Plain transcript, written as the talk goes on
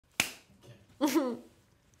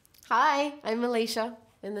Hi, I'm Alicia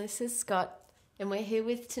and this is Scott, and we're here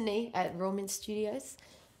with Tnee at Roman Studios,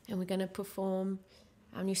 and we're going to perform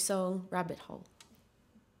our new song Rabbit Hole.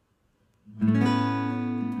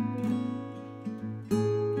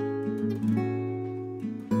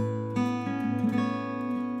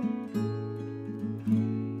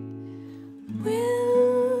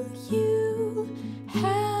 Will you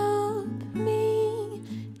help me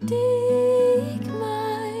dig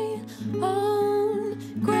my own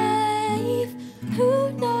grave?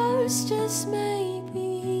 Who knows, just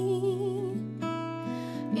maybe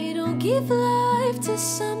it'll give life to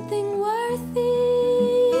something worthy.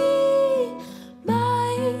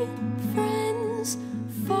 My friends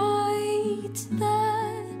fight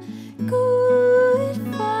the good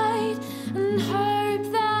fight and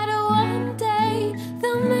hope that one day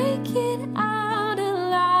they'll make it out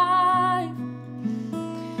alive.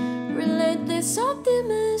 Relentless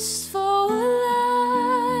optimists for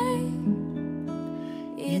life.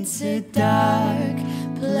 It's a dark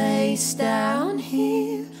place down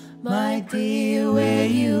here, my dear, where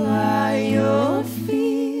you are, your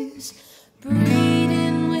fears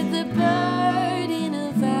breeding with the burden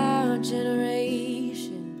of our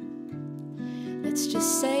generation. Let's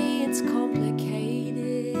just say it's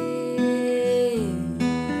complicated.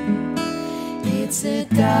 It's a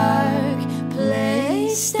dark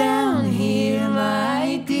place down here,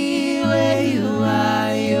 my dear, where you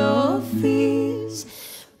are, your fears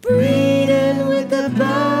breeding with the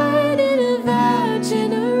burden of our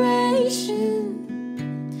generation.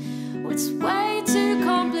 It's way too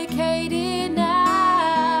complicated now.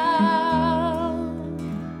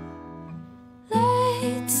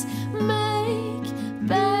 Let's make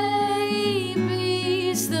babies.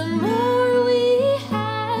 The more we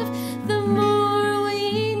have, the more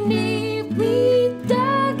we need. We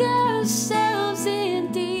dug ourselves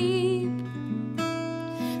in deep,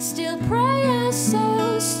 still pray our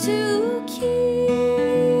souls to keep.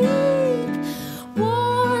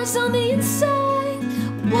 Wars on the inside,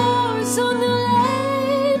 wars on the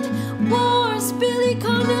land, wars build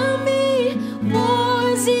economy,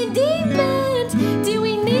 wars in demand. Do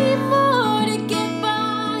we need more to get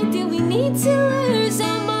by? Do we need to lose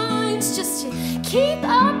our minds just to keep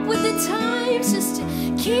up with the times, just to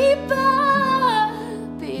keep up?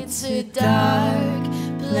 It's a dark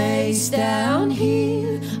place down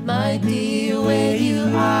here, my dear, where you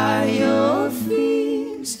are, your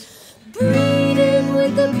fears breeding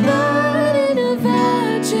with the burden of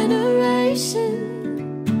our generation.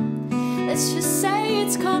 Let's just say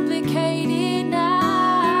it's complicated now.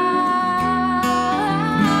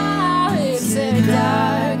 It's a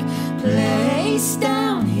dark place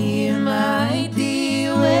down here, my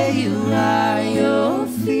dear, where you are, your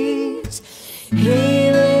fears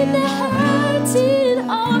healing the hurting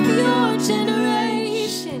of your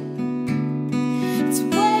generation. It's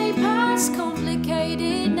way past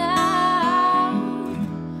complicated now,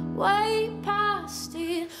 way past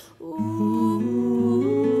it. Ooh,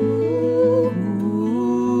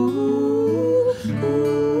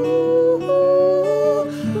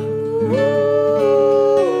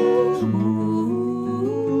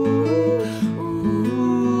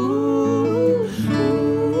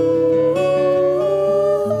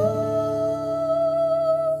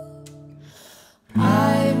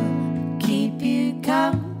 I'll keep you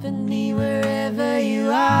company wherever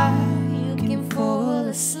you are. You can fall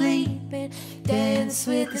asleep and dance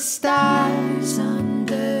with the stars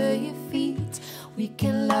under your feet. We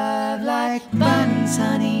can love like bunnies,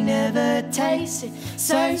 honey, never tasted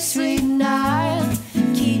so sweet. And I'll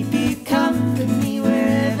keep you company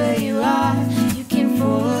wherever you are. You can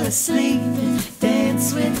fall asleep and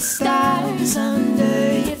dance with the stars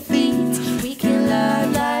under your feet. We can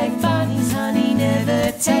love like bunnies, honey,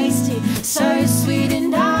 never tasted so sweet.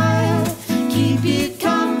 And I'll keep you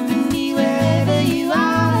company wherever you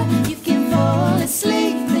are. You can fall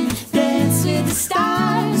asleep and dance with the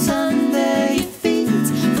stars under your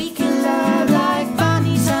feet. We can love like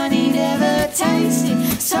bunnies, honey, never tasted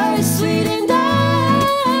so sweet. And I'll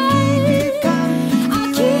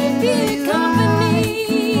keep you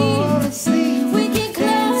company. We can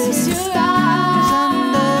close your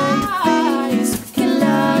eyes. We can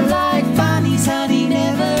love like bunnies, honey,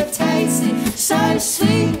 never tasted so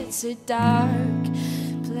sweet. It's a dark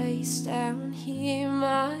place down here,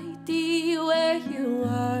 my dear, where you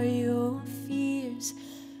are, your fears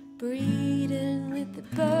breeding with the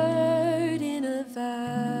burden of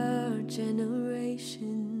our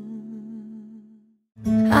generation.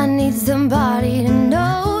 I need somebody to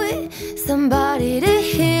know it, somebody to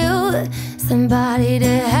heal, somebody to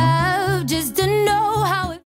have.